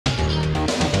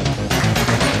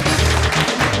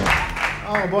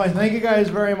Oh boy, thank you guys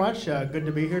very much. Good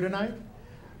to be here tonight.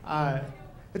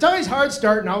 It's always hard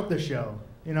starting out the show.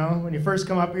 You know, when you first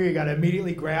come up here, you got to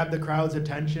immediately grab the crowd's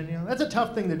attention. You know, that's a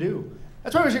tough thing to do.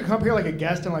 That's why we should come up here like a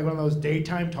guest in like one of those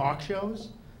daytime talk shows.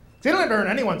 They don't have to earn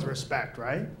anyone's respect,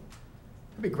 right?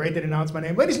 It'd be great they'd announce my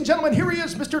name. Ladies and gentlemen, here he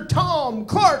is, Mr. Tom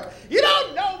Clark. You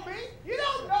don't know me. You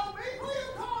don't know me. Who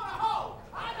you calling a hoe?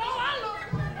 I know I look.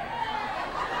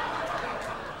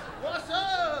 What's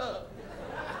up?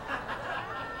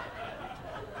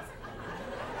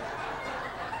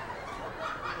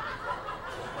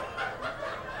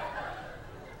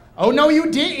 Oh, no, you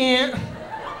didn't.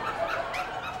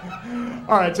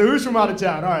 All right, so who's from out of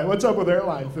town? All right, what's up with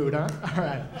airline food, huh? All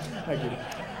right, thank you.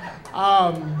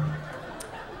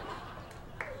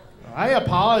 I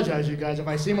apologize, you guys, if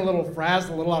I seem a little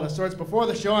frazzled, a little out of sorts. Before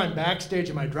the show, I'm backstage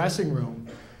in my dressing room.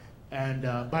 And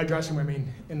by dressing room, I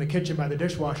mean in the kitchen by the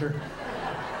dishwasher.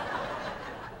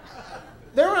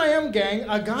 There I am, gang.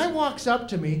 A guy walks up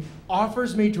to me,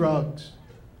 offers me drugs.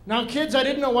 Now, kids, I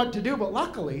didn't know what to do, but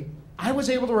luckily, I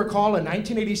was able to recall a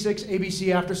 1986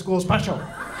 ABC after-school special.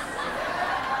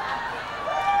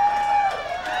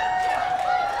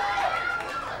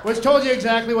 Which told you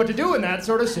exactly what to do in that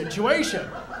sort of situation.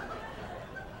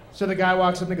 So the guy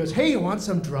walks up and goes, "Hey, you want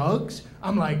some drugs?"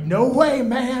 I'm like, "No way,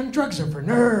 man, drugs are for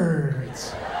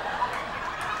nerds."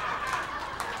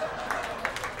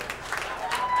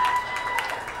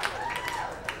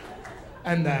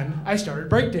 And then I started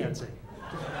breakdancing.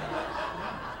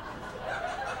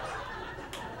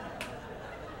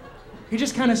 He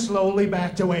just kind of slowly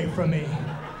backed away from me.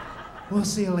 "We'll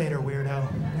see you later, weirdo."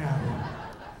 Yeah.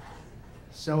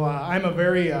 So I'm a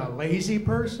very lazy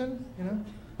person, you know?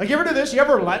 Like, you ever do this? You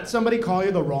ever let somebody call you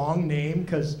the wrong name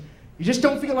because you just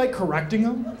don't feel like correcting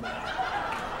them?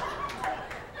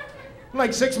 And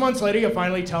like 6 months later, you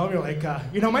finally tell them, you're like,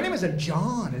 you know, my name isn't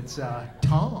John, it's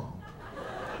Tom.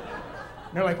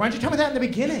 And they're like, "Why didn't you tell me that in the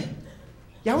beginning?"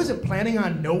 "Yeah, I wasn't planning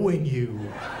on knowing you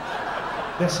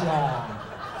this long."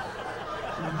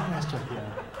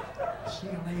 See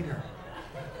you later.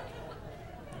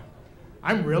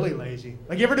 I'm really lazy.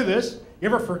 Like, you ever do this? You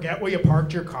ever forget where you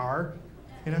parked your car?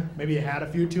 You know, maybe you had a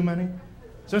few too many.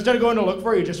 So instead of going to look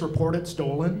for it, you just report it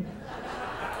stolen.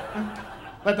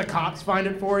 Let the cops find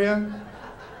it for you.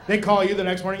 They call you the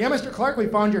next morning. "Yeah, Mr. Clark, we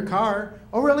found your car."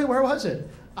 "Oh, really? Where was it?"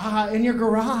 "In your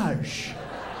garage."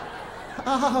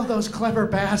 "Oh, those clever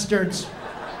bastards.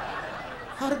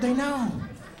 How did they know?"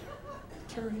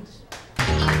 Curious.